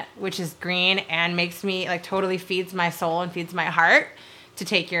planet, which is green and makes me totally feeds my soul and feeds my heart, to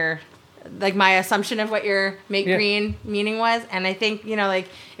take my assumption of what your make green meaning was. And I think,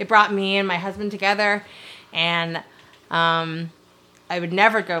 it brought me and my husband together, and I would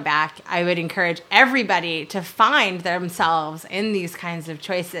never go back. I would encourage everybody to find themselves in these kinds of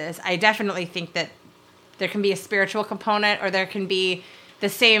choices. I definitely think that there can be a spiritual component, or there can be the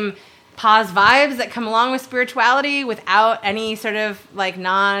same pause vibes that come along with spirituality without any sort of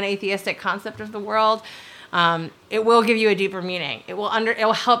non-atheistic concept of the world. It will give you a deeper meaning. It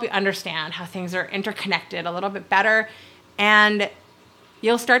will help you understand how things are interconnected a little bit better, and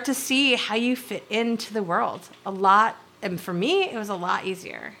you'll start to see how you fit into the world a lot. And for me, it was a lot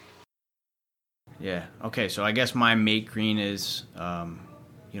easier. Yeah. Okay. So I guess my make green is,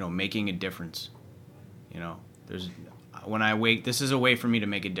 making a difference. When I wake, this is a way for me to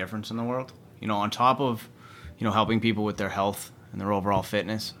make a difference in the world. On top of, helping people with their health and their overall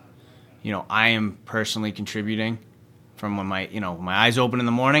fitness. I am personally contributing from when my eyes open in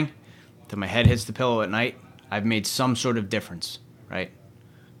the morning to my head hits the pillow at night. I've made some sort of difference, right?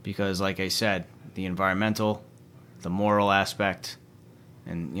 Because like I said, the environmental, the moral aspect,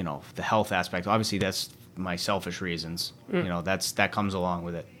 and, the health aspect, obviously that's my selfish reasons. That comes along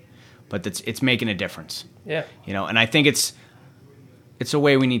with it. But it's making a difference. Yeah. And I think it's a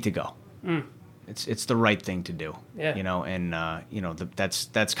way we need to go. It's the right thing to do. Yeah.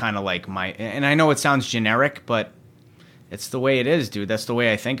 That's kind of like and I know it sounds generic, but it's the way it is, dude. That's the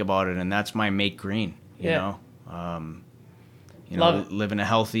way I think about it, and that's my make green. Living a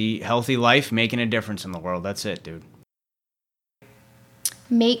healthy life, making a difference in the world. That's it, dude.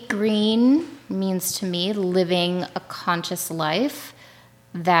 Make green means to me living a conscious life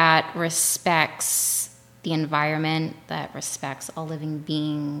that respects the environment, that respects all living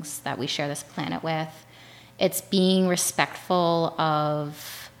beings that we share this planet with. It's being respectful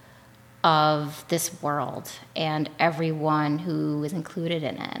of this world and everyone who is included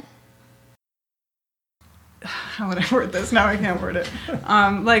in it. How would I word this? Now I can't word it.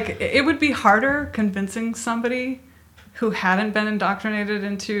 It would be harder convincing somebody who hadn't been indoctrinated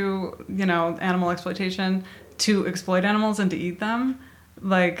into, animal exploitation to exploit animals and to eat them,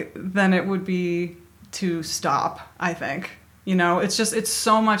 than it would be to stop, I think. It's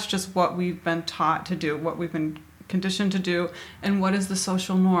so much just what we've been taught to do, what we've been conditioned to do, and what is the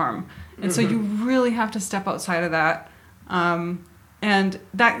social norm. And so you really have to step outside of that. And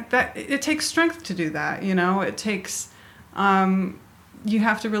that it takes strength to do that, It takes, you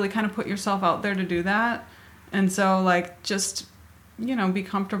have to really kind of put yourself out there to do that. And so, just, be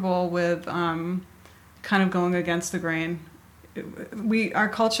comfortable with kind of going against the grain. Our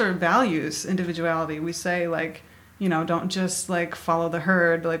culture values individuality. We say, don't just, follow the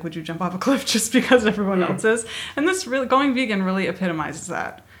herd. Would you jump off a cliff just because everyone else is? And this really, going vegan really epitomizes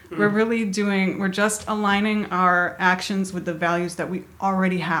that. We're just aligning our actions with the values that we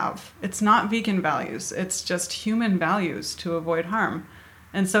already have. It's not vegan values. It's just human values to avoid harm.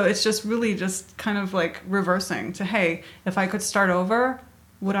 And so it's just really just kind of reversing to, hey, if I could start over,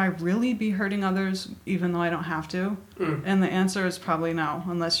 would I really be hurting others even though I don't have to? And the answer is probably no.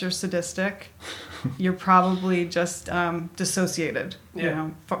 Unless you're sadistic, you're probably just dissociated.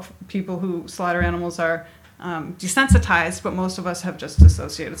 Yeah. People who slaughter animals are desensitized, but most of us have just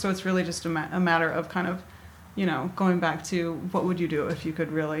dissociated. So it's really just a matter of kind of, going back to what would you do if you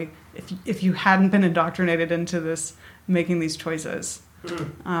could really, if you hadn't been indoctrinated into this, making these choices.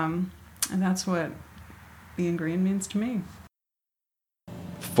 And that's what being green means to me.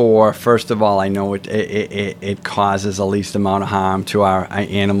 First of all, I know it causes the least amount of harm to our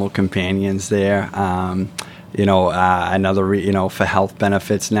animal companions there. Another, for health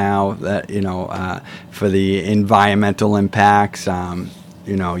benefits now, that, for the environmental impacts,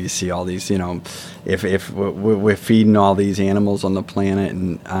 you see all these, if we're feeding all these animals on the planet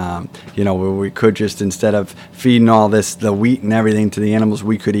and, we could just, instead of feeding all the wheat and everything to the animals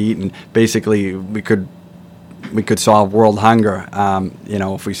we could eat, and basically we could solve world hunger,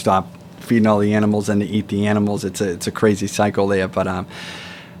 if we stop feeding all the animals and to eat the animals. It's a crazy cycle there, but,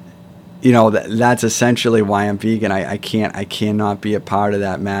 that's essentially why I'm vegan. I cannot be a part of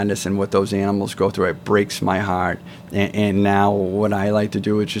that madness and what those animals go through. It breaks my heart. And now what I like to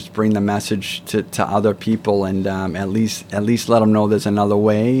do is just bring the message to other people and at least let them know there's another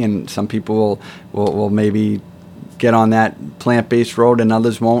way. And some people will maybe get on that plant-based road and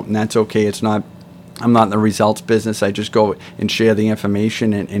others won't, and that's okay. I'm not in the results business. I just go and share the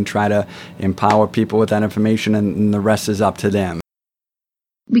information and try to empower people with that information, and the rest is up to them.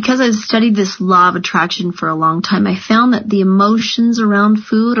 Because I've studied this law of attraction for a long time, I found that the emotions around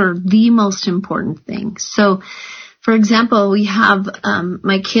food are the most important thing. So, for example, we have,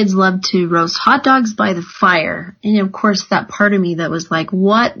 my kids love to roast hot dogs by the fire. And of course, that part of me that was like,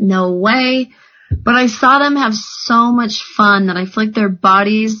 what? No way. But I saw them have so much fun that I feel like their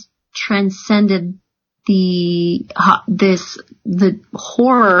bodies transcended the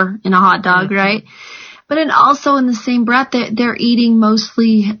horror in a hot dog, right? But then also in the same breath, they're eating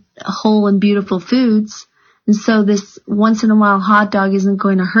mostly whole and beautiful foods. And so this once in a while hot dog isn't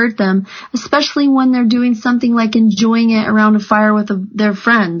going to hurt them, especially when they're doing something like enjoying it around a fire with their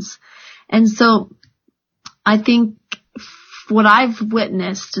friends. And so I think what I've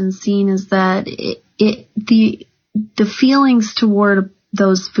witnessed and seen is that the feelings toward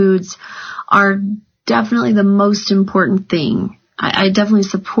those foods are definitely the most important thing. I definitely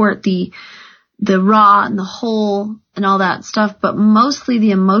support the raw and the whole and all that stuff, but mostly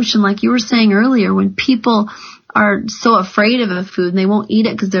the emotion, like you were saying earlier, when people are so afraid of a food and they won't eat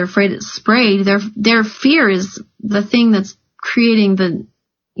it because they're afraid it's sprayed, their fear is the thing that's creating the,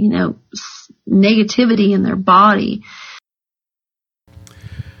 negativity in their body.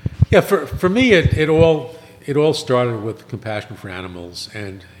 Yeah, for me, it all started with compassion for animals,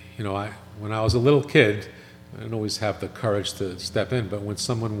 and when I was a little kid, I didn't always have the courage to step in, but when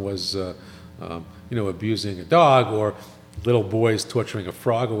someone was abusing a dog, or little boys torturing a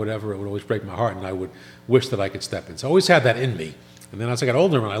frog or whatever, it would always break my heart, and I would wish that I could step in. So I always had that in me. And then as I got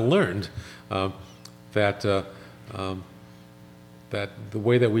older, and I learned that the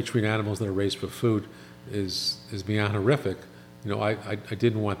way that we treat animals that are raised for food is beyond horrific. I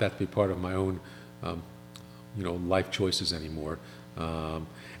didn't want that to be part of my own life choices anymore.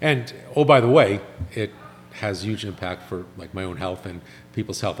 And by the way, it has huge impact for like my own health and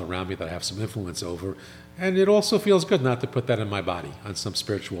people's health around me that I have some influence over. And it also feels good not to put that in my body on some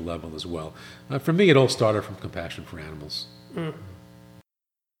spiritual level as well. For me, it all started from compassion for animals.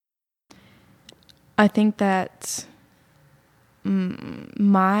 I think that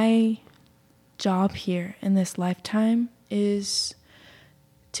my job here in this lifetime is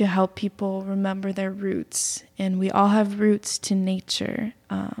to help people remember their roots. And we all have roots to nature.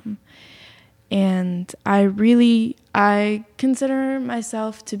 And I consider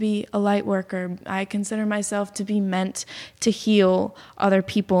myself to be a light worker. I consider myself to be meant to heal other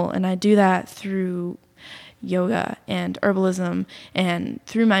people. And I do that through yoga and herbalism and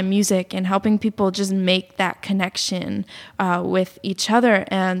through my music and helping people just make that connection with each other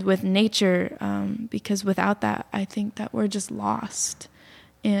and with nature. Because without that, I think that we're just lost.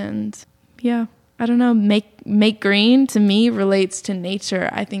 And yeah, I don't know, make green to me relates to nature.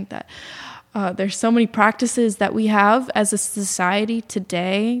 I think that there's so many practices that we have as a society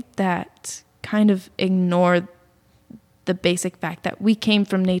today that kind of ignore the basic fact that we came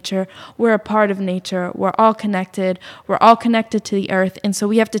from nature, we're a part of nature, we're all connected to the earth, and so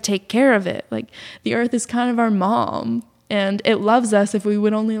we have to take care of it. Like, the earth is kind of our mom, and it loves us if we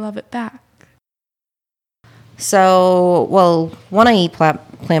would only love it back. So, one, I eat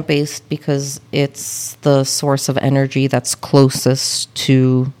plant-based because it's the source of energy that's closest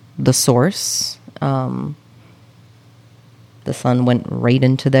to the source. The sun went right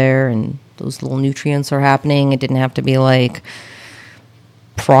into there, and those little nutrients are happening. It didn't have to be like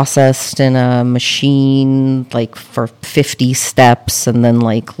processed in a machine like for 50 steps and then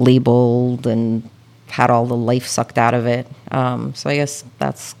like labeled and had all the life sucked out of it. So I guess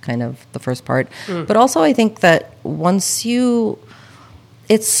that's kind of the first part. But also I think that once it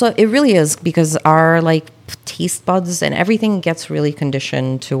really is, because our like taste buds and everything gets really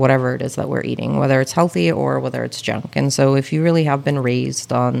conditioned to whatever it is that we're eating, whether it's healthy or whether it's junk. And so if you really have been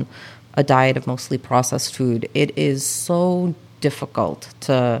raised on a diet of mostly processed food, it is so difficult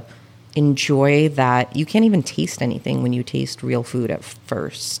to enjoy that. You can't even taste anything when you taste real food at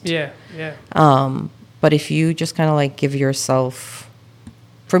first. Yeah. But if you just kind of like give yourself,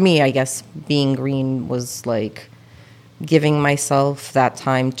 for me, I guess being green was like giving myself that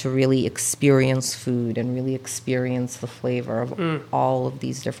time to really experience food and really experience the flavor of all of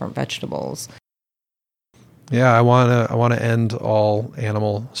these different vegetables. Yeah, I want to end all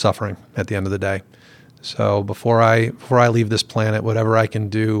animal suffering at the end of the day. So before I leave this planet, whatever I can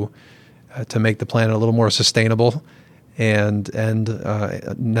do to make the planet a little more sustainable and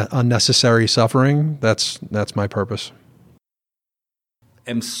unnecessary suffering, that's my purpose.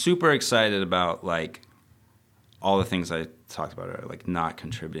 I'm super excited about like all the things I talked about earlier, like not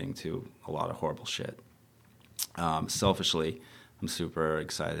contributing to a lot of horrible shit. Selfishly, I'm super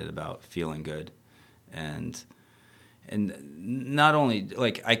excited about feeling good. And not only,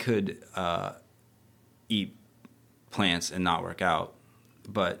 like, I could eat plants and not work out,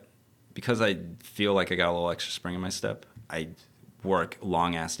 but because I feel like I got a little extra spring in my step, I work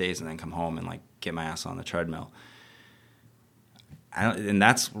long-ass days and then come home and, like, get my ass on the treadmill. And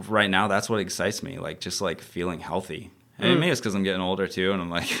that's, right now, that's what excites me, like, just, like, feeling healthy. And maybe it's because I'm getting older, too, and I'm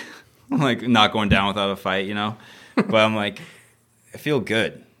like not going down without a fight, you know? But I'm like, I feel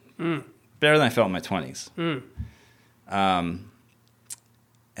good. Better than I felt in my 20s. And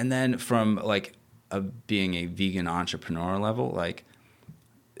then from like being a vegan entrepreneur level, like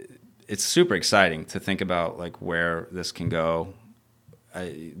it's super exciting to think about like where this can go.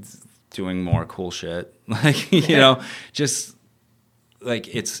 Doing more cool shit, like you know, just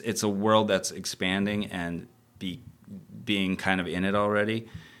like it's a world that's expanding and being kind of in it already.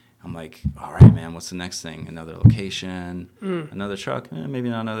 I'm like, all right, man, what's the next thing? Another location, another truck, maybe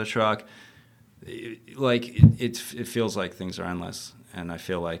not another truck. It feels like things are endless, and I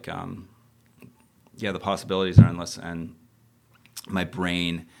feel like the possibilities are endless, and my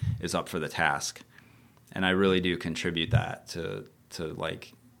brain is up for the task, and I really do contribute that to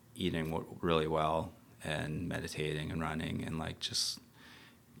like eating really well and meditating and running and like just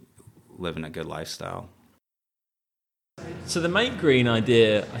living a good lifestyle. So the Make Green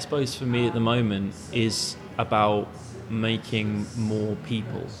idea, I suppose for me at the moment, is about making more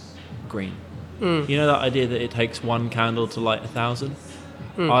people green. You know that idea that it takes one candle to light 1,000?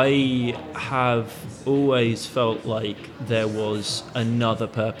 I have always felt like there was another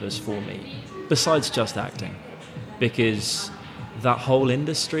purpose for me besides just acting, because that whole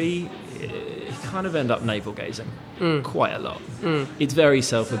industry, it kind of end up navel gazing quite a lot. It's very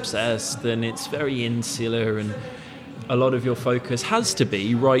self-obsessed and it's very insular, and a lot of your focus has to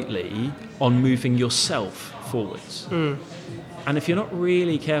be, rightly, on moving yourself forwards. And if you're not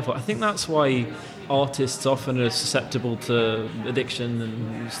really careful, I think that's why artists often are susceptible to addiction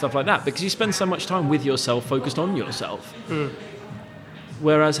and stuff like that, because you spend so much time with yourself, focused on yourself.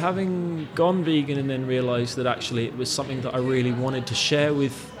 Whereas having gone vegan and then realised that actually it was something that I really wanted to share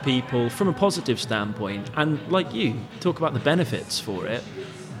with people from a positive standpoint, and like you, talk about the benefits for it,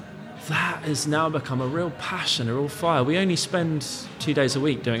 that has now become a real passion, a real fire. We only spend 2 days a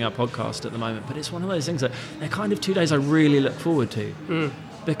week doing our podcast at the moment, but it's one of those things that they're kind of 2 days I really look forward to,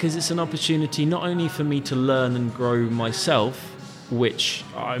 because it's an opportunity not only for me to learn and grow myself, which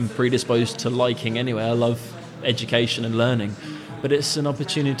I'm predisposed to liking anyway. I love education and learning, but it's an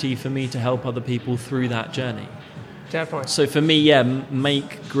opportunity for me to help other people through that journey. Definitely. So for me,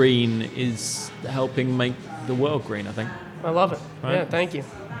 Make Green is helping make the world green, I think. I love it. Right? Yeah, thank you.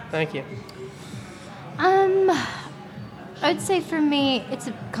 Thank you. I'd say for me, it's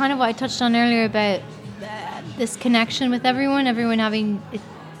kind of what I touched on earlier about this connection with everyone having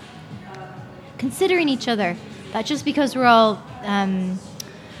considering each other. That just because we're all,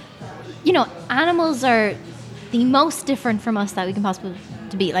 animals are the most different from us that we can possibly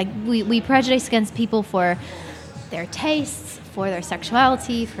to be. Like we prejudice against people for their tastes, for their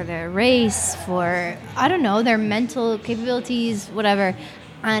sexuality, for their race, for, I don't know, their mental capabilities, whatever.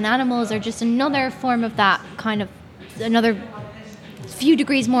 And animals are just another form of that, kind of another few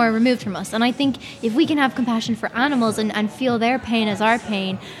degrees more removed from us. And I think if we can have compassion for animals and feel their pain as our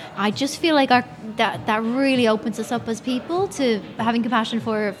pain, I just feel like that really opens us up as people to having compassion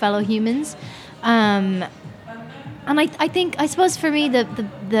for fellow humans. And I suppose for me,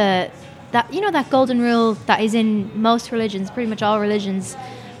 that golden rule that is in most religions, pretty much all religions,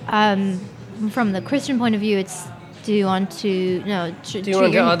 from the Christian point of view, it's do unto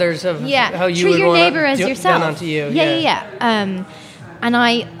others of how you treat would your want neighbor as yourself. Done unto you. Yeah. And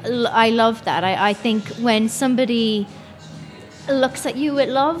I love that. I think when somebody looks at you with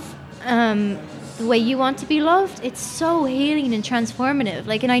love, the way you want to be loved, it's so healing and transformative.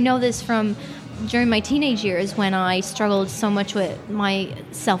 And I know this from during my teenage years when I struggled so much with my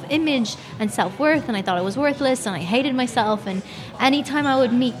self-image and self-worth, and I thought I was worthless and I hated myself. And anytime I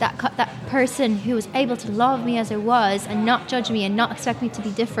would meet that person who was able to love me as I was and not judge me and not expect me to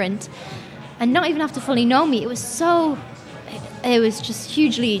be different and not even have to fully know me, it was just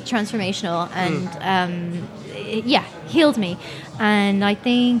hugely transformational and healed me. And I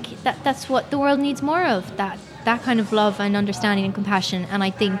think that's what the world needs more of, that kind of love and understanding and compassion. And I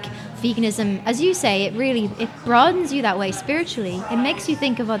think veganism, as you say, it broadens you that way spiritually. It makes you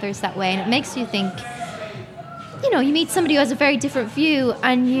think of others that way, and it makes you think, you meet somebody who has a very different view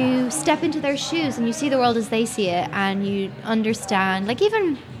and you step into their shoes and you see the world as they see it, and you understand,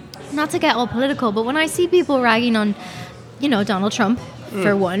 even not to get all political, but when I see people ragging on, Donald Trump,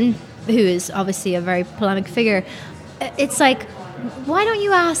 for one, who is obviously a very polemic figure, it's like, why don't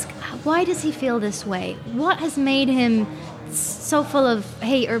you ask, why does he feel this way? What has made him so full of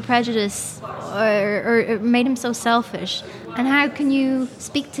hate or prejudice or made him so selfish? And how can you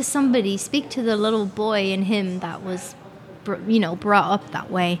speak to the little boy in him that was, brought up that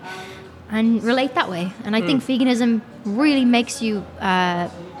way and relate that way? And I think veganism really makes you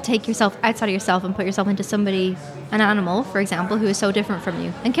take yourself outside of yourself and put yourself into somebody, an animal, for example, who is so different from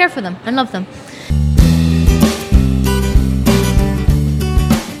you, and care for them and love them.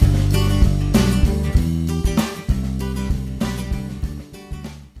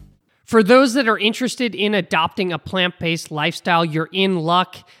 For those that are interested in adopting a plant-based lifestyle, you're in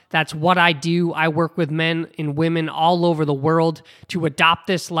luck. That's what I do. I work with men and women all over the world to adopt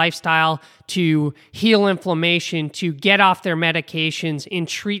this lifestyle, to heal inflammation, to get off their medications and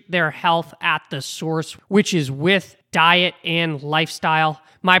treat their health at the source, which is with diet and lifestyle.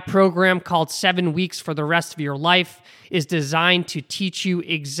 My program called 7 Weeks for the Rest of Your Life is designed to teach you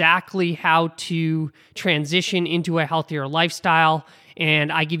exactly how to transition into a healthier lifestyle.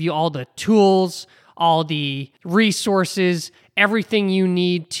 And I give you all the tools, all the resources, everything you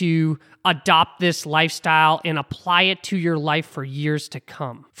need to adopt this lifestyle and apply it to your life for years to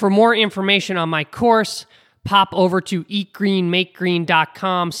come. For more information on my course, pop over to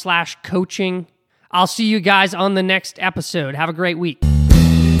eatgreenmakegreen.com/coaching. I'll see you guys on the next episode. Have a great week.